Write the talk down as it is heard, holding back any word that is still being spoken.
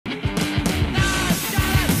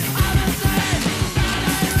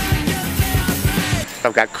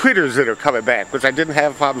I've got critters that are coming back, which I didn't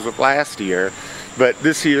have problems with last year, but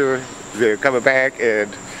this year they're coming back,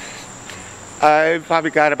 and I've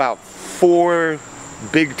probably got about 4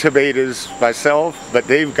 big tomatoes myself, but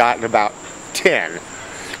they've gotten about 10.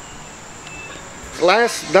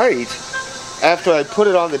 Last night, after I put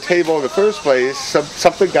it on the table in the first place,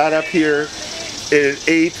 something got up here and it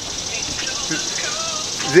ate.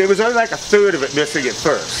 There was only like a third of it missing at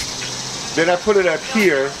first. Then I put it up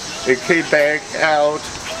here, it came back out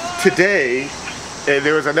today, and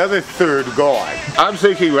there was another third gone. I'm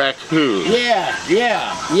thinking raccoon. Yeah.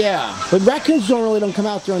 But raccoons don't come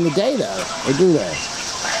out during the day though, or do they?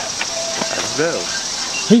 I don't know.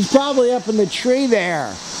 He's probably up in the tree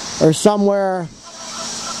there, or somewhere.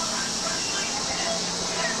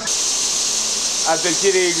 I've been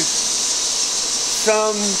getting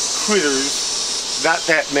some critters, not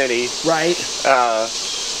that many. Right.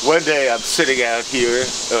 One day I'm sitting out here,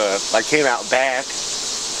 I came out back,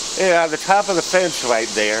 and on the top of the fence right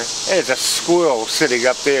there, there's a squirrel sitting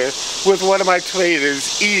up there with one of my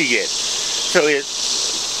tomatoes eating it. So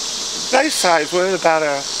it's nice size one, about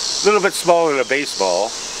a little bit smaller than a baseball.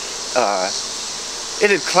 It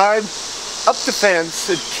had climbed up the fence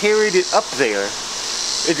and carried it up there.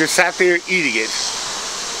 It just sat there eating it.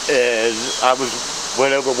 And I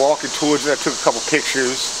went over walking towards it. I took a couple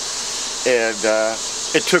pictures, and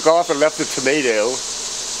it took off and left the tomato.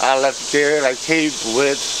 I left it there, and I came,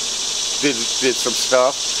 went, did some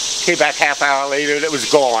stuff. Came back half hour later, and it was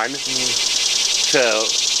gone. So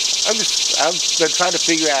I've been trying to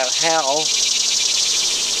figure out how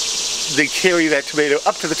they carry that tomato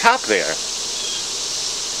up to the top there.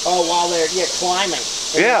 Oh, while they're climbing.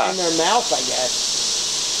 In their mouth, I guess.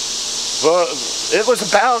 Well, it was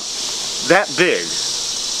about that big,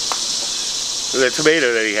 the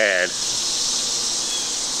tomato that he had.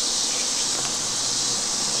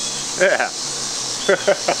 Yeah.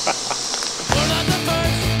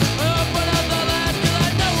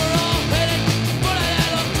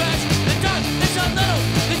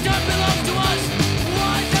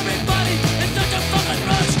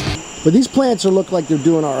 But these plants look like they're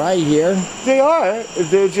doing all right here. They are.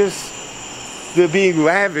 They're being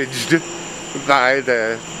ravaged by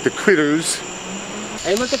the critters.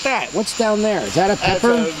 Hey, look at that. What's down there? Is that a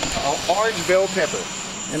pepper? That's an orange bell pepper.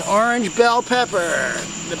 An orange bell pepper.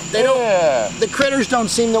 The critters don't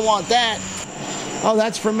seem to want that. Oh,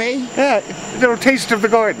 that's for me? Yeah, a little taste of the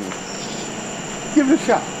garden. Give it a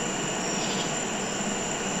shot.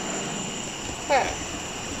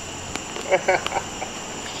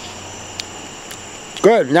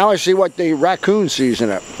 Good. Now I see what the raccoon sees in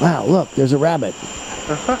it. Wow, look, there's a rabbit.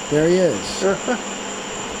 There he is.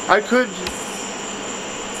 I could...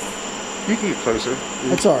 You can get closer.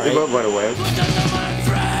 That's all right. They won't run away.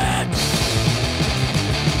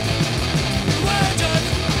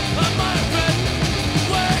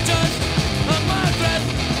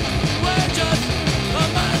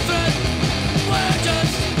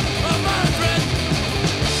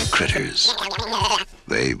 Critters.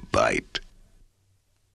 They